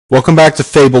Welcome back to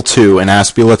Fable 2 and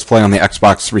Aspie Let's Play on the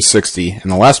Xbox 360. In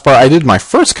the last part, I did my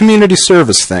first community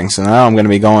service thing, so now I'm going to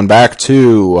be going back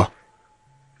to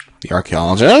the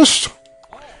archaeologist,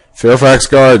 Fairfax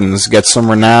Gardens, get some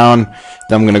renown,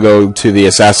 then I'm going to go to the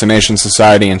Assassination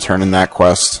Society and turn in that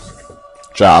quest.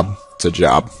 Job. It's a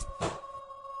job.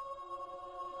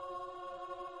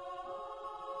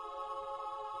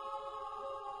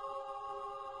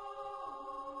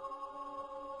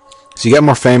 As you get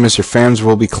more famous, your fans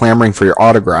will be clamoring for your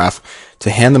autograph. To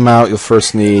hand them out, you'll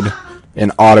first need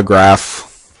an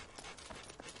autograph.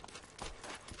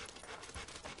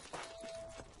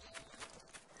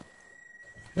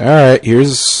 Alright,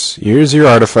 here's your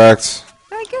artifact.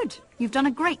 Very good. You've done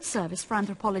a great service for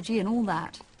anthropology and all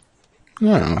that.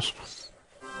 Yes.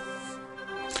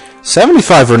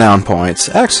 75 renown points.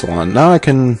 Excellent. Now I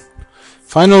can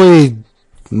finally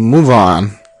move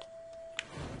on.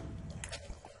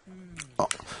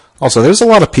 Also, there's a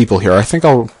lot of people here. I think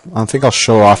I'll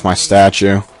show off my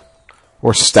statue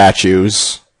or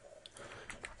statues.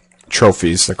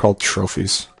 Trophies. They're called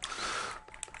trophies.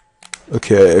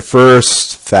 Okay,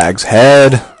 first Fag's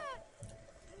head.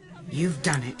 You've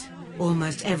done it.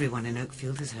 Almost everyone in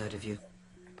Oakfield has heard of you.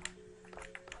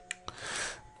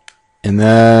 And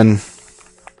then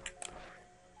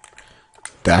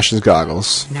Dash's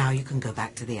goggles. Now you can go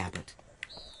back to the abbot.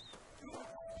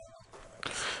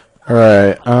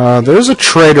 Alright, there's a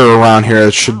trader around here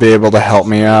that should be able to help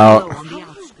me out.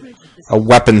 A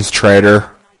weapons trader.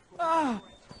 I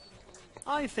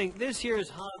think this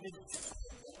year's harvest.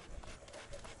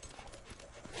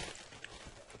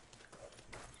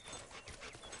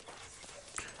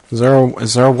 Is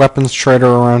there a weapons trader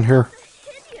around here?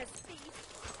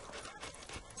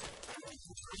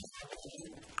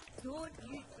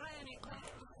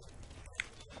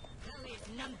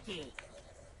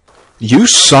 You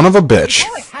son of a bitch.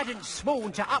 If I hadn't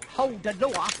sworn to uphold the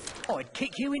law, I'd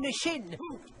kick you in the shin.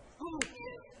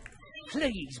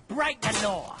 Please, break the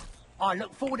law. I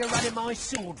look forward to running my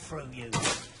sword through you.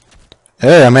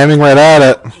 Hey, I'm aiming right at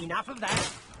it. Enough of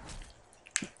that.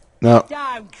 No.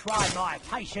 Don't try my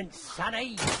patience,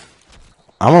 sonny.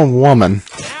 I'm a woman.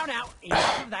 Now,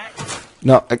 enough of that.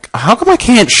 No, how come I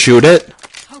can't shoot it?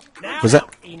 Was that...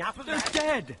 Enough of that. They're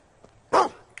dead.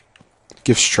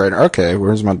 Gifts trader. Okay,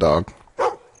 where's my dog?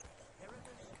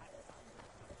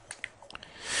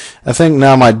 I think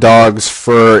now my dog's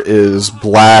fur is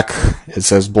black. It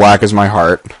says black as my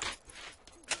heart.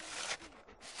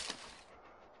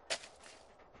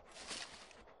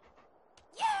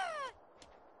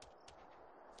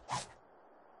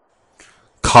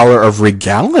 Collar of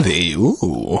Regality.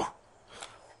 Ooh.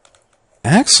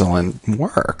 Excellent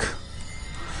work.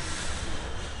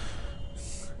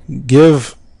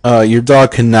 Give... your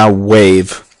dog can now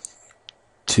wave.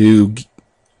 To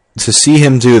see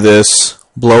him do this,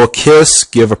 blow a kiss,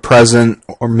 give a present,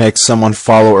 or make someone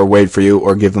follow or wait for you,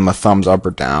 or give them a thumbs up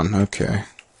or down. Okay.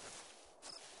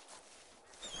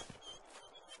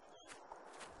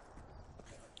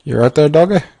 You right there,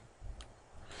 doggy?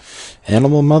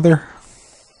 Animal mother?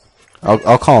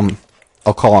 I'll call him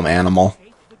Animal.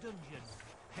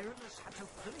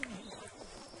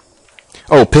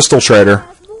 Oh, pistol trader.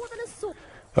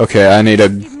 Okay, I need a...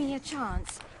 Give me a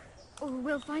chance, or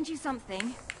we'll find you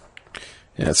something.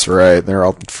 Yeah, that's right. They're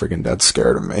all freaking dead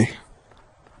scared of me.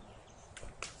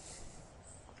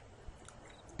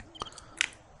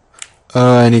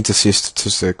 I need to see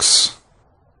statistics.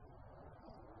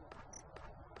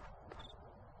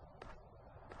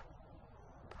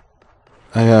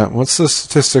 What's the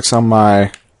statistics on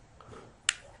my...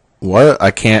 What?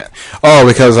 I can't... Oh,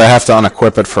 because I have to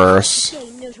unequip it first.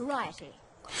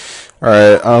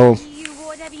 Alright,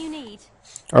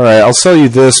 I'll sell you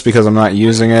this because I'm not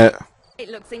using it. It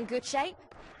looks in good shape.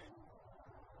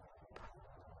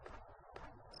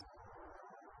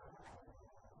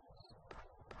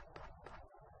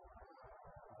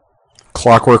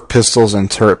 Clockwork pistols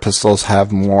and turret pistols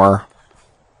have more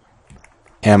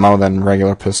ammo than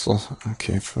regular pistols.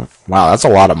 Okay, wow, that's a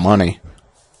lot of money.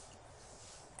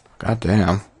 God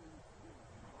damn.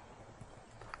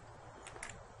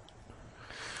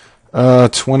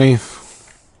 20.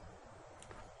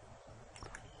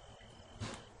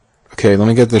 Okay, let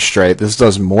me get this straight. This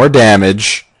does more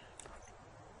damage.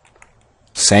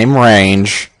 Same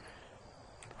range.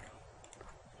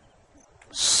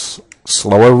 Faster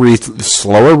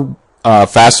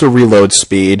reload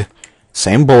speed.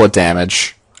 Same bullet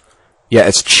damage. Yeah,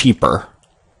 it's cheaper.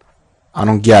 I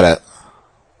don't get it.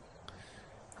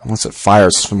 Unless it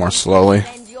fires more slowly.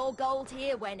 Spend your gold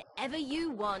here whenever you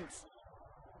want.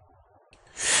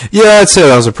 Yeah, I'd say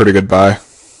that was a pretty good buy.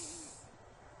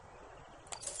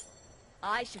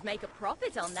 I I should make a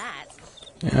profit on that.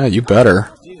 Yeah, you better.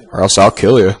 Or else I'll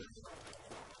kill you.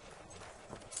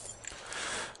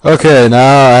 Okay,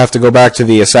 now I have to go back to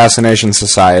the Assassination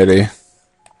Society.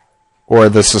 Or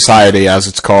the Society, as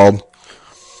it's called.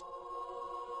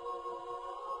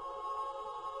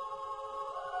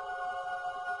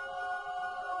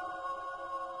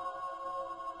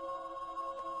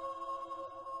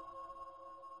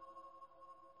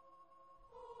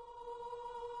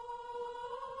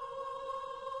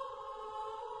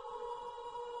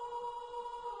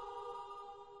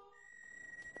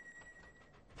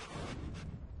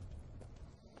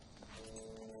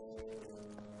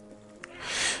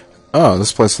 Oh,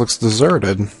 this place looks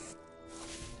deserted.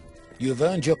 You've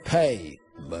earned your pay,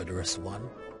 murderous one.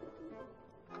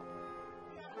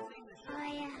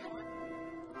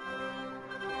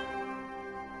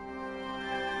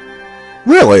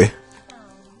 Really?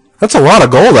 That's a lot of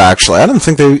gold, actually. I didn't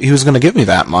think he was going to give me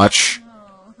that much.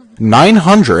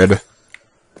 900.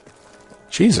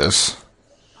 Jesus.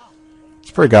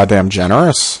 It's pretty goddamn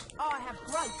generous. I have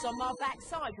grapes on my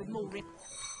backside with more rip.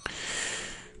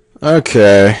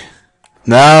 Okay.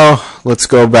 Now, let's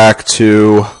go back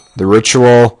to the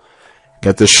ritual.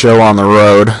 Get this show on the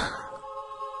road.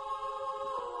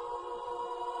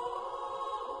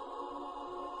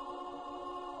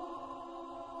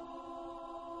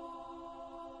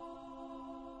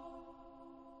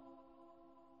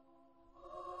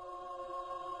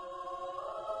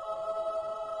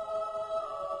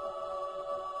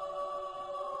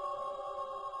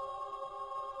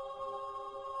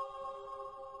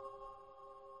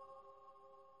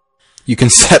 You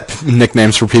can set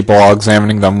nicknames for people while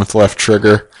examining them with left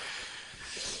trigger.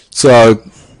 So,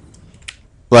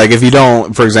 like, if you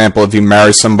don't, for example, if you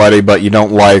marry somebody but you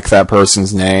don't like that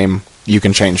person's name, you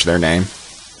can change their name.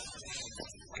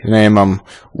 You can name them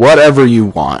whatever you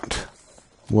want.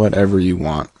 Whatever you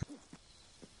want.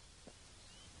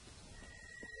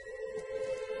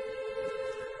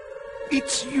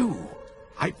 It's you.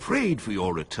 I prayed for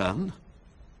your return.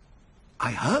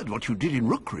 I heard what you did in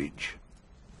Rookridge.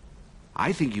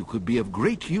 I think you could be of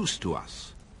great use to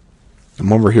us.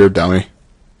 I'm over here, dummy.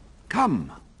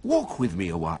 Come, walk with me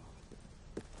a while.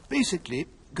 Basically,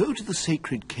 go to the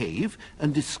sacred cave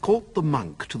and escort the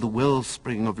monk to the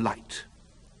wellspring of light.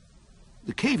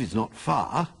 The cave is not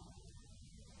far.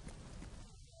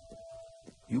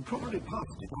 You probably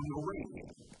passed it on your way.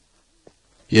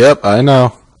 Yep, I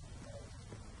know.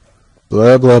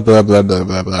 Blah, blah, blah, blah, blah,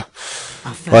 blah, blah.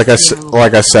 Like I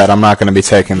said, I'm not going to be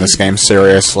taking this game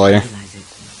seriously.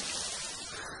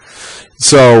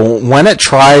 So when it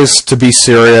tries to be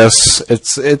serious,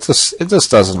 it just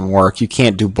doesn't work. You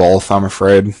can't do both, I'm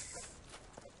afraid.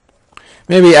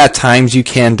 Maybe at times you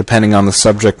can, depending on the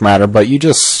subject matter, but you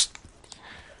just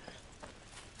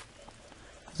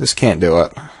can't do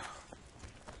it.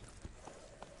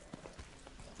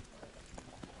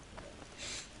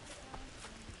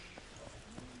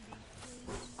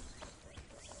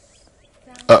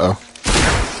 Uh-oh.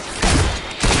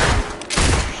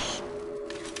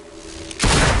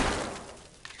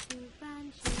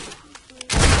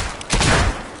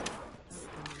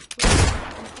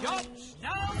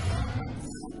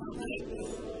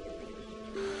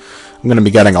 I'm going to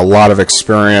be getting a lot of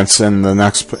experience in the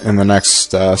next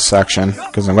section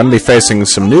because I'm going to be facing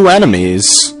some new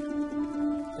enemies.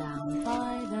 Down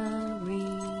by the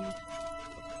reed.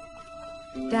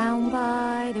 Down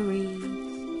by the reed.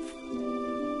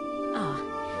 Ah,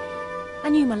 I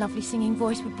knew my lovely singing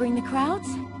voice would bring the crowds.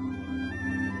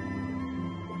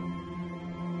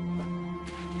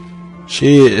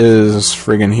 She is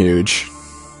friggin' huge.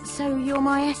 So you're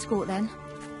my escort then?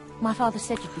 My father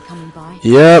said you'd be coming by.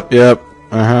 Yep.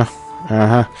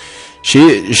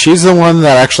 She's the one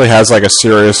that actually has like a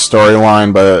serious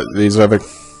storyline, but these other...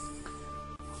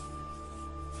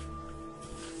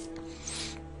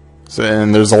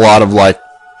 And there's a lot of like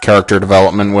character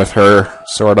development with her,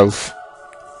 sort of.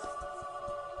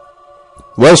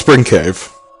 Wellspring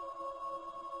Cave.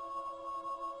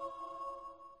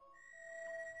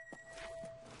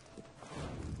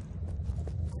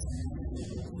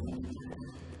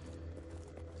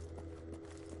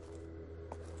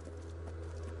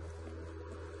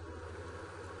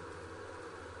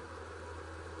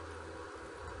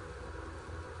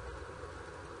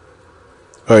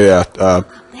 Oh yeah,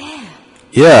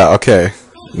 yeah, okay.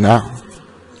 Now.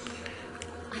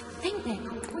 I think they're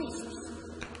called wisps.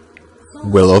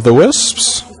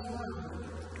 Will-o'-the-wisps?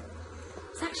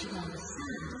 It's actually on the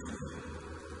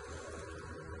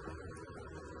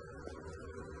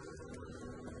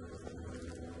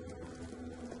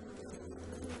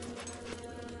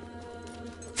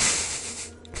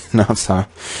sand. No, it's not.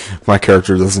 My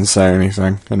character doesn't say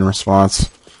anything in response.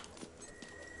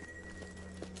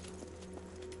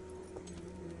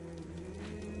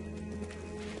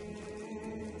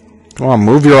 Come on,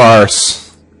 move your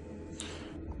arse.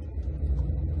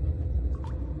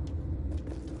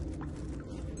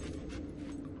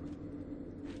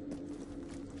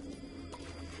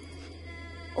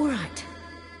 All right.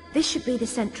 This should be the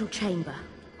central chamber.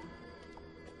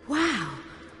 Wow.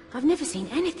 I've never seen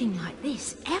anything like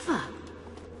this, ever.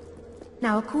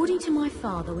 Now, according to my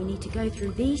father, we need to go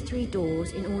through these 3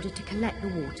 doors in order to collect the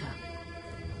water.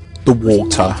 The Putting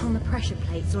water. weight on the pressure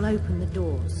plates will open the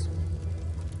doors.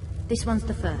 This one's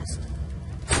the first.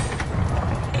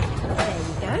 There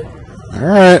you go.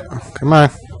 Alright, come on.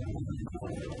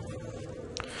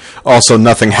 Also,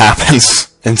 nothing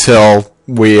happens until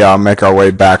we make our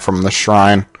way back from the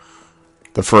shrine.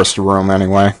 The first room,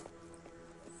 anyway.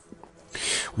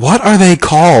 What are they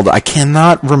called? I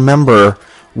cannot remember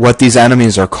what these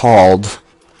enemies are called.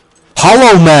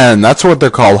 Hollow Men! That's what they're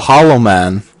called, Hollow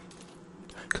Men.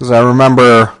 Because I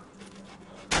remember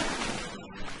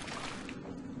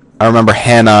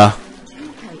Hannah.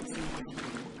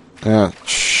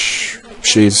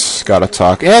 She's got to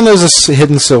talk. And there's a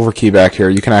hidden silver key back here.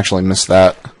 You can actually miss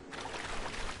that.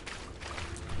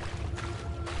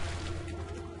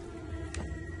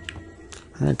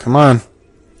 Alright, come on.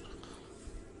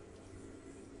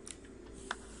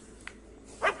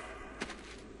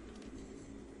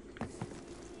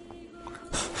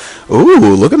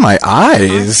 Ooh, look at my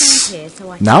eyes.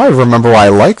 Now I remember why I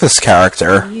like this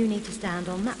character. You need to stand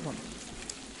on that one.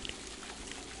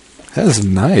 That is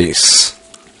nice.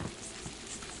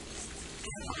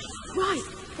 Right,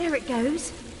 there it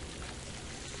goes.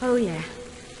 Oh yeah,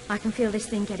 I can feel this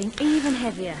thing getting even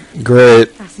heavier.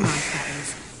 Great. That's nice, that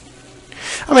is.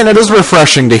 I mean, it is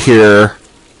refreshing to hear.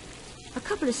 A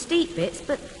couple of steep bits,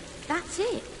 but that's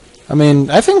it. I mean,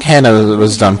 I think Hannah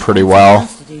was done pretty well.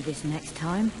 To do this next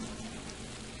time.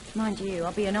 Mind you,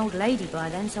 I'll be an old lady by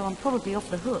then, so I'm probably off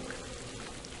the hook.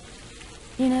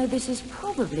 You know, this is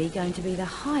probably going to be the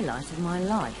highlight of my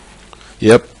life.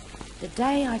 Yep. The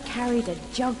day I carried a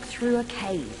jug through a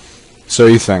cave. So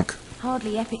you think?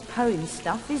 Hardly epic poem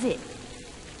stuff, is it?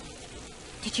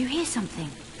 Did you hear something?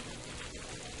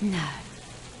 No.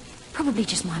 Probably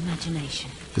just my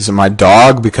imagination. Is it my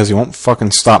dog? Because he won't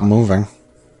fucking stop moving.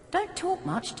 Don't talk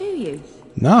much, do you?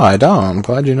 No, I don't. I'm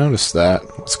glad you noticed that.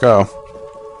 Let's go.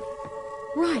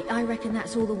 Right, I reckon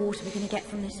that's all the water we're going to get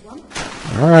from this one.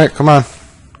 Alright, come on.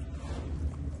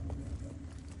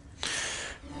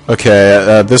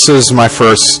 Okay, this is my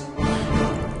first...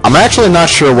 I'm actually not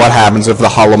sure what happens if the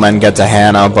Hollow Men get to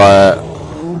Hannah, but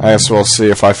I guess we'll see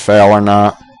if I fail or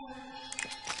not.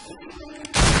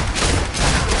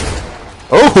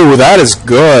 Oh, that is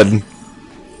good.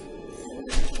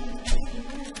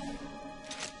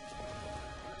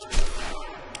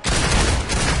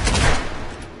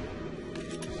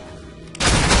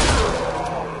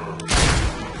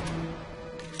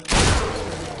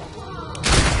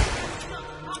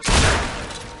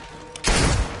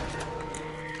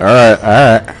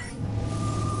 Alright.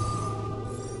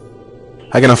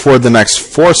 I can afford the next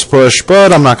force push,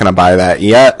 but I'm not gonna buy that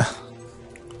yet.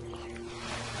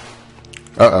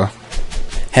 Uh-oh.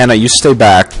 Hannah, you stay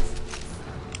back.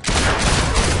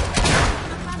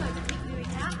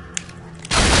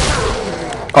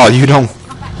 Oh, you don't...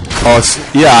 Oh,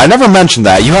 it's... Yeah, I never mentioned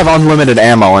that. You have unlimited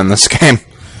ammo in this game.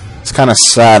 It's kind of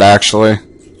sad, actually.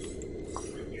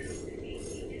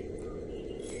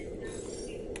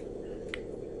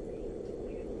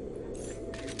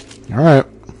 Alright.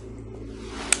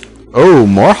 Oh,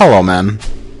 more Hollow Men.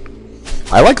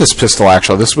 I like this pistol,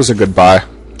 actually. This was a good buy.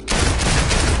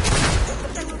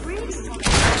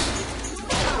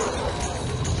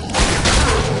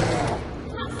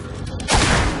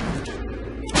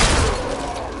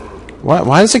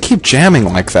 Why does it keep jamming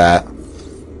like that?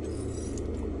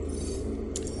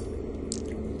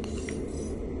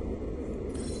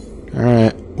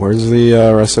 Alright, where's the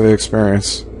rest of the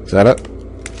experience? Is that it?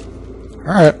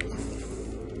 Alright.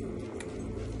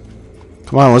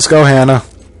 Come on, let's go, Hannah.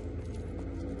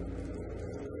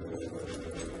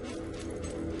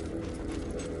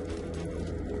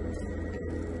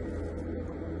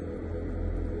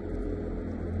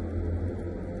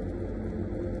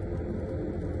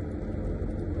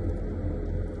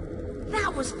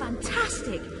 That was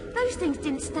fantastic. Those things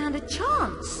didn't stand a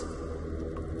chance.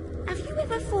 Have you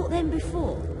ever fought them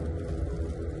before?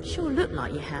 Sure looked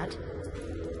like you had.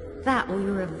 That or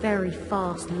you're a very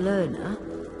fast learner.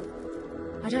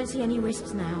 I don't see any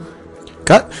risks now.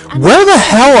 Where the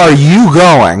hell are you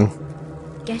going?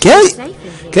 Guess you're safe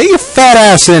in here. Get your fat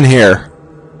ass in here.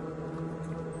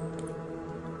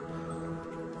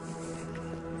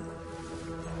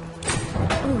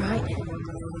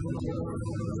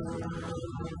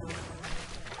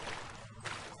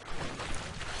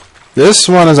 This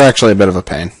one is actually a bit of a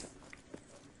pain.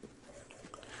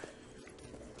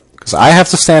 Because I have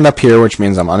to stand up here, which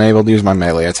means I'm unable to use my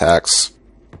melee attacks.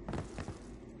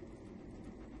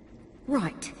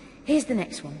 Right, here's the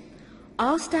next one.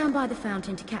 I'll stand by the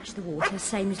fountain to catch the water,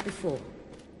 same as before.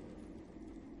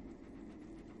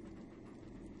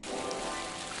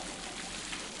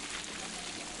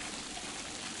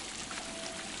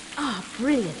 Ah,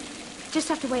 brilliant. Just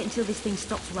have to wait until this thing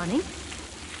stops running.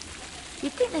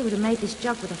 You'd think they would have made this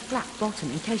jug with a flat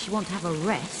bottom in case you want to have a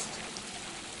rest.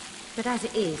 But as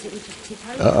it is, it would just tip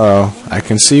over. Uh-oh, I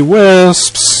can see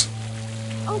wisps.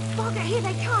 Oh, bugger, here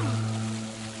they come!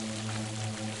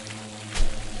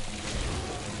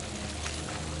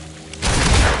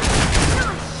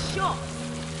 Nice shot!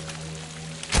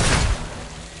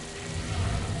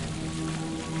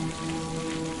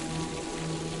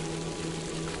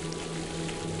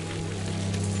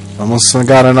 Almost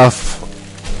got enough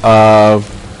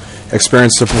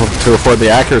experience to afford the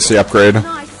accuracy upgrade.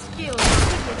 Nice skill, I'll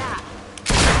give you that.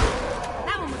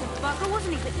 That one was a bugger,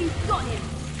 wasn't he? But you got him.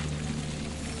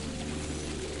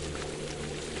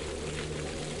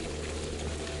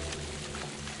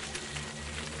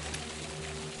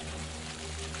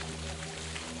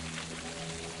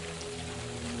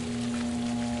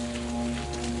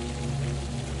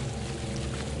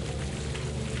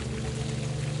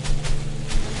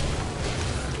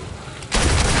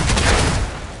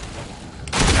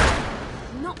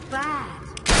 Not bad.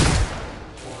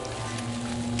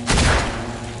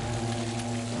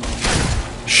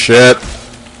 Shit.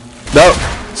 No!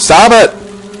 Stop it!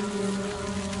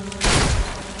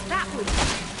 That was...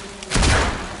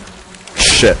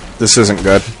 Shit, this isn't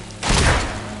good.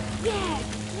 Yeah,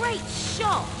 great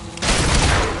shot.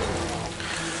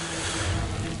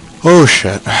 Oh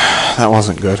shit, that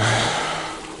wasn't good.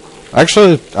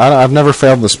 Actually, I've never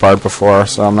failed this part before,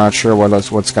 so I'm not sure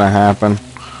what's gonna happen.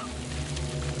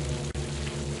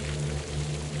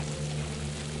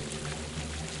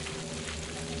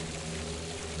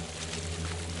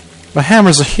 But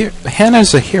Hannah's a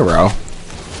hero. Wow,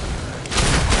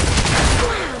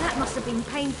 that must have been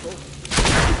painful.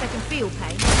 If I can feel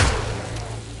pain.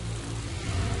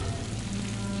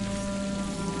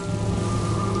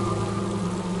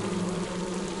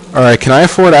 Alright, can I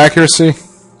afford accuracy?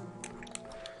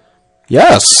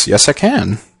 Yes, yes I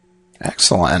can.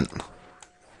 Excellent.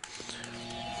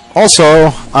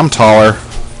 Also, I'm taller.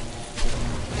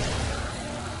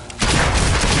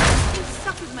 These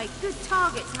suckers make good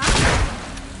targets, huh?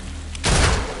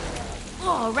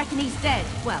 Oh, I reckon he's dead.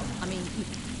 Well, I mean,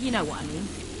 you know what I mean.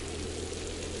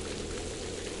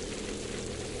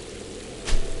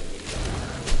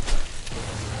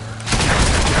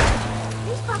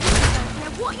 These buggers don't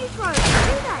care what you throw at them,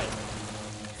 do they?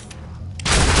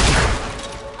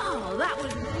 Oh, that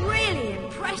was really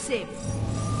impressive.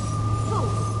 Cool.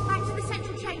 Back to the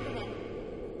central chamber then.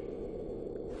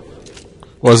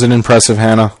 Was it impressive,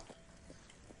 Hannah?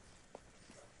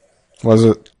 Was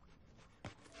it?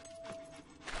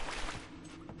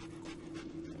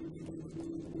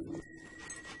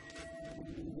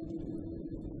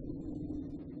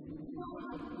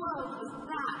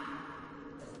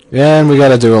 Yeah, and we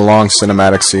gotta do a long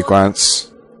cinematic sequence.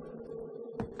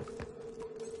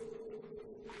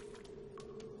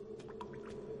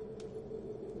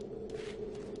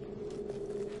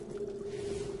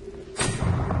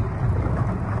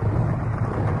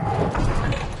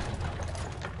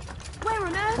 Where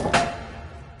on earth?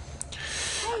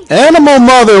 Animal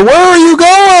Mother, where are you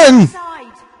going?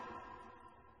 Inside.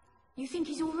 You think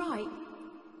he's all right?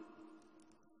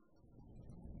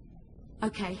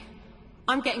 Okay,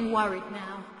 I'm getting worried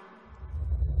now.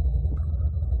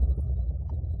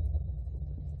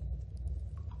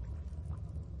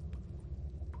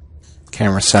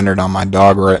 Camera centered on my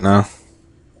dog right now.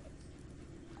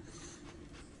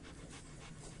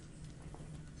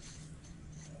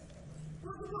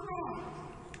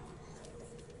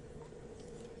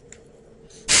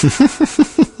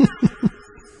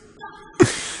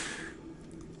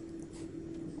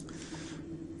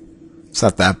 It's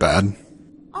not that bad.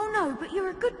 Oh no, but you're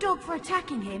a good dog for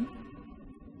attacking him.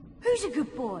 Who's a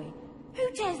good boy?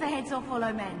 Who tears the heads off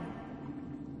hollow men?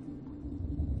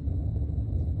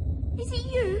 Is it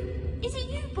you? Is it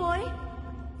you, boy?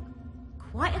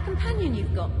 Quite a companion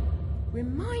you've got.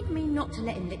 Remind me not to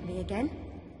let him lick me again.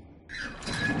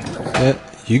 Yeah,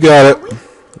 you got it.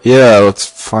 Yeah, let's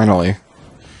finally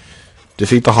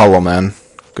defeat the Hollow Man.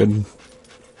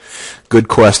 Good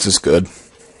quest is good.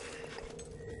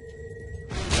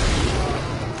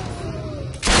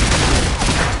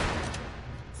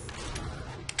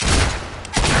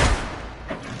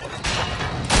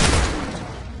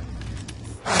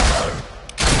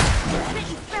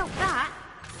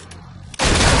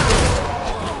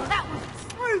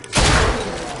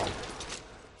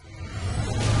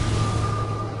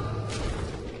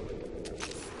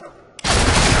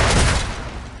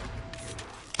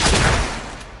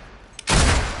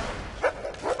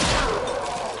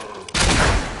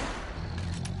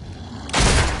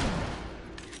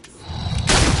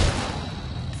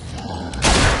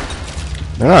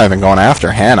 They're not even going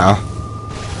after Hannah.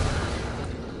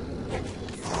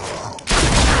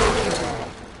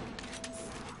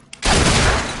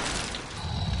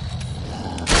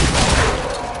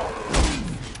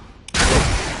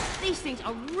 These things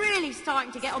are really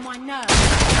starting to get on my nerves.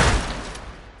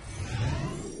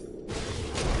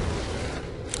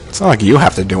 It's not like you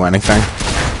have to do anything.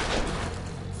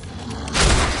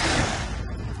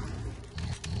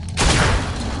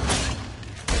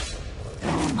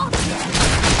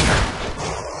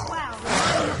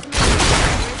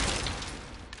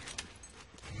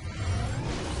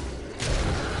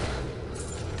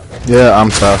 Yeah, I'm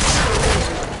tough.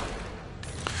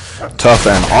 Tough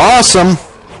and awesome!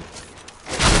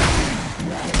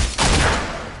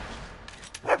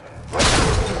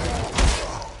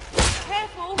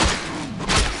 Careful!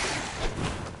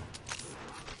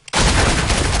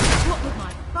 What would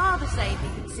my father say if he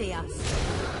could see us?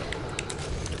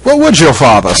 What would your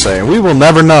father say? We will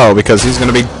never know, because he's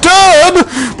gonna be dead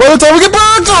by the time we get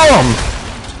back to him!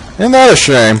 Isn't that a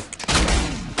shame?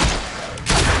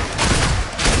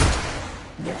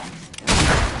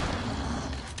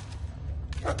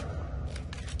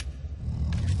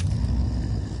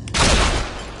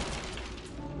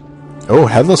 Oh,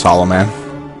 Headless Hollow Man.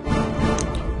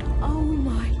 Oh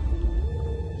my.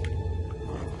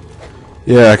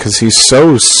 Yeah, because he's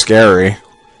so scary.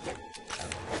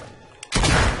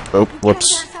 Oh,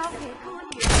 whoops. Get us out here,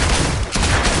 can't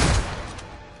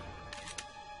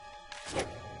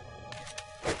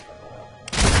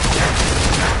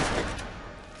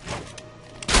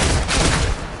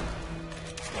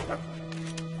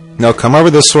you? No, come over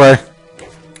this way.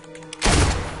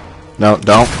 No,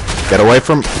 don't. Get away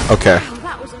from... Okay. Oh,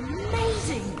 that was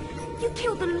amazing! You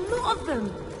killed a lot of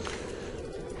them!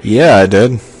 Yeah, I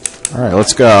did. Alright,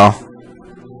 let's go.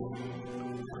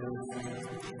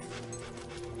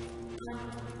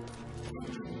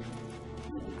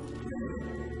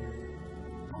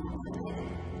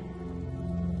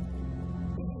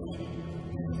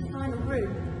 Final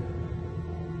room.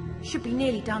 Should be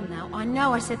nearly done now. I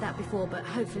know I said that before, but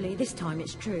hopefully this time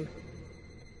it's true.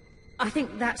 I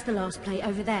think that's the last plate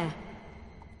over there.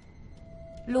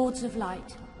 Lords of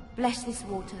Light, bless this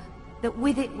water, that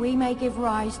with it we may give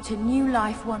rise to new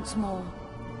life once more.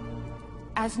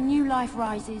 As new life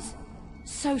rises,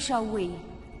 so shall we.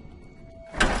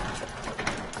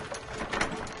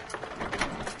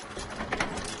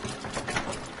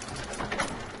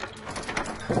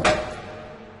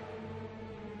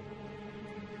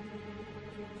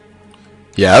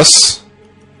 Yes?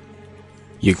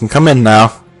 You can come in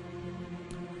now.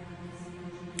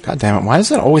 God damn it, why does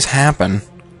that always happen?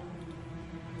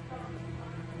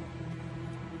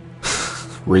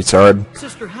 Retard.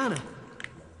 Sister Hannah.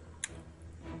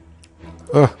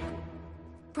 Ugh.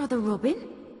 Brother Robin?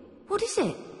 What is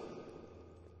it?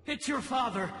 It's your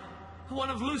father. One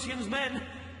of Lucian's men.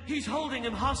 He's holding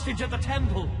him hostage at the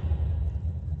temple.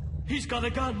 He's got a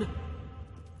gun.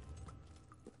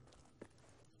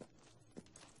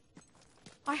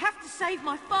 I have to save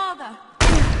my father!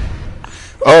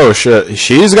 Oh shit,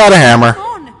 she's got a hammer.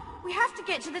 Come on! We have to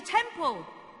get to the temple!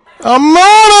 I'm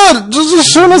on it! Just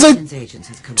as soon as I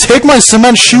take my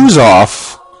cement shoes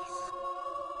off.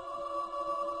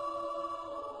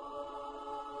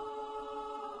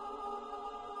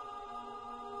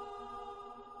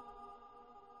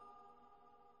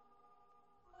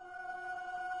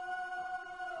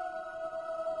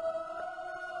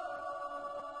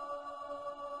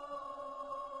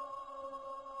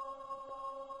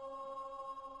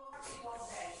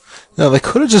 No, they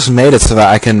could have just made it so that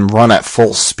I can run at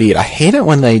full speed. I hate it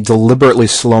when they deliberately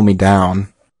slow me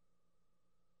down.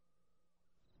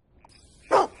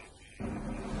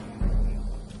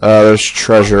 There's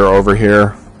treasure over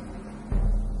here.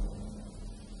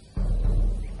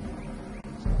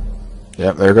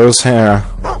 Yep, there goes Hannah,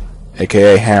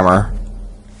 aka Hammer.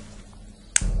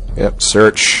 Yep,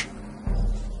 search.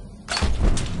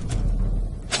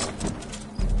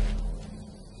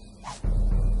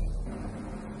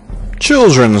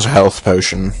 Children's health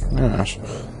potion. Yes.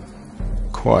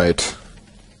 Quite.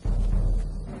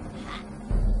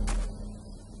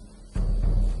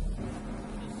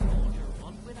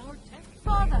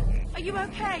 Father, are you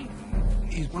okay?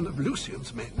 He's one of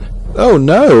Lucian's men. Oh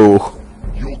no!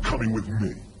 You're coming with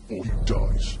me, or he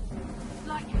dies.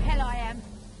 Like hell I am.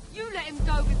 You let him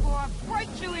go before I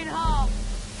break you in half!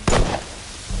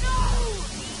 No!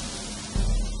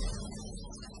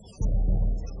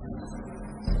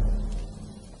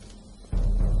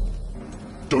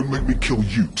 Don't make me kill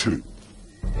you too.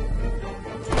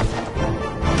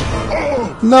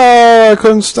 No, I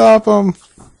couldn't stop him.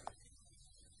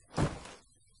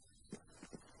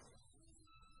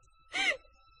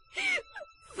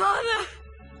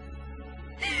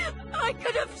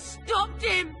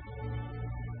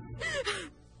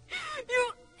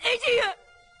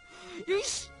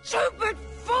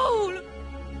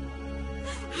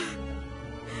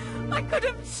 I could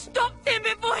have stopped him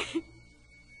before he...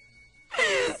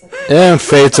 And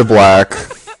fade to black.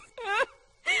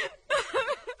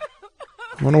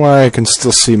 I wonder why I can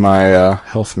still see my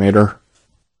health meter.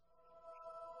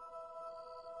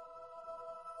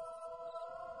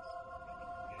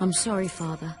 I'm sorry,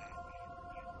 Father.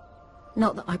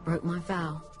 Not that I broke my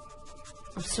vow.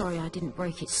 I'm sorry I didn't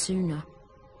break it sooner.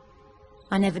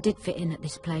 I never did fit in at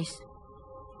this place.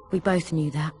 We both knew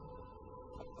that.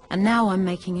 And now I'm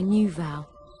making a new vow.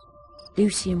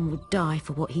 Lucian would die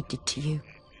for what he did to you.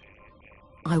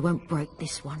 I won't break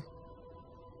this one.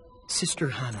 Sister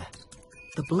Hannah,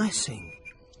 the blessing.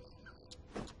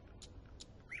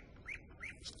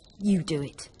 You do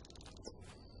it.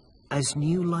 As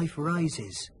new life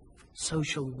rises, so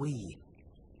shall we.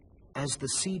 As the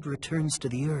seed returns to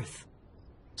the earth,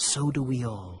 so do we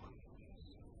all.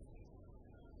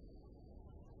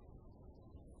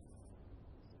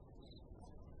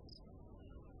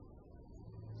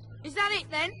 Is that it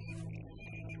then?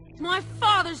 My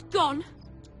father's gone.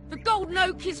 The golden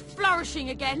oak is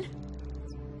flourishing again.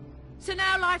 So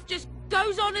now life just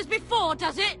goes on as before,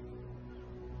 does it?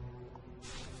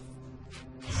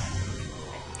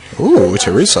 Ooh,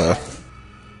 Teresa.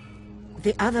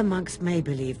 The other monks may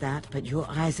believe that, but your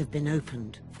eyes have been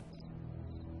opened.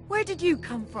 Where did you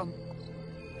come from?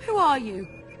 Who are you?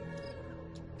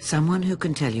 Someone who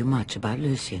can tell you much about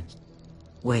Lucian.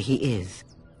 Where he is,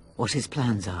 what his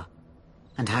plans are,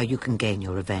 and how you can gain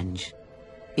your revenge.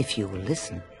 If you will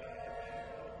listen.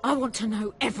 I want to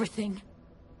know everything.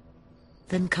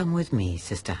 Then come with me,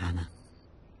 Sister Hannah.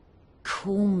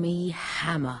 Call me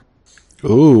Hammer.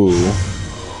 Ooh.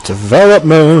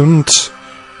 Development.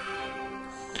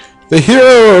 The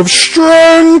hero of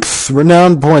strength!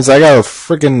 Renown points. I got a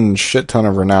freaking shit ton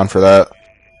of renown for that.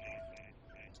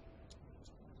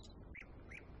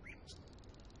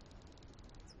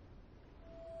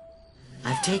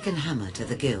 I've taken Hammer to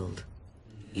the guild.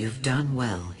 You've done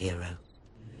well, hero.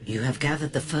 You have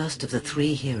gathered the first of the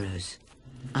 3 heroes,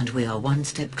 and we are one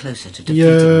step closer to defeating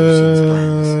Lucian's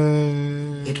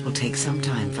plans. It will take some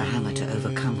time for Hammer to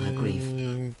overcome her grief,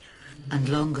 and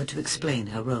longer to explain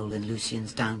her role in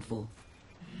Lucian's downfall.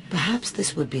 Perhaps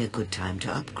this would be a good time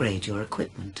to upgrade your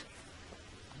equipment.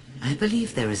 I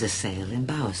believe there is a sale in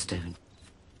Bowerstone.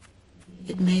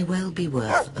 It may well be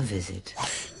worth a visit.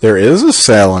 There is a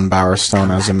sale in Bowerstone,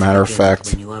 Come as a back to matter the of guild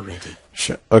fact. when you are ready.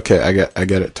 Okay, I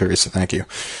get it, Teresa. Thank you.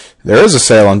 There is a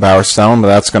sale in Bowerstone, but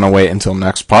that's going to wait until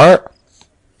next part.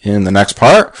 In the next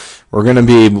part, we're going to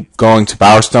be going to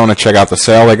Bowerstone to check out the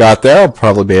sale they got there. I'll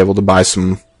probably be able to buy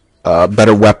some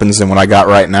better weapons than what I got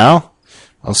right now.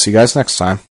 I'll see you guys next time.